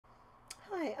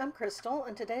Hi, I'm Crystal,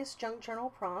 and today's junk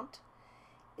journal prompt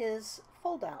is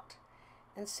fold out.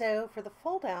 And so for the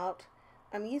fold out,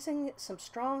 I'm using some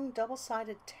strong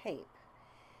double-sided tape.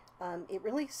 It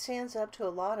really stands up to a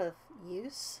lot of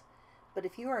use, but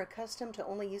if you are accustomed to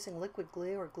only using liquid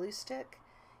glue or glue stick,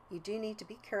 you do need to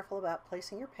be careful about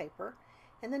placing your paper,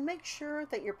 and then make sure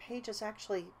that your pages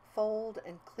actually fold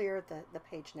and clear the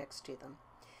page next to them.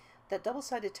 That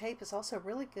double-sided tape is also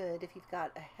really good if you've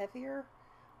got a heavier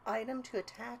item to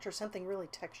attach or something really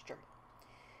textured.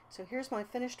 So here's my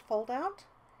finished fold out,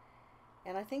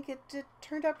 and I think it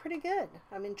turned out pretty good.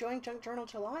 I'm enjoying Junk Journal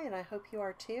July, and I hope you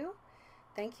are too.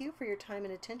 Thank you for your time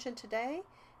and attention today,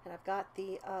 and I've got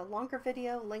the longer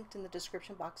video linked in the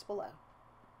description box below.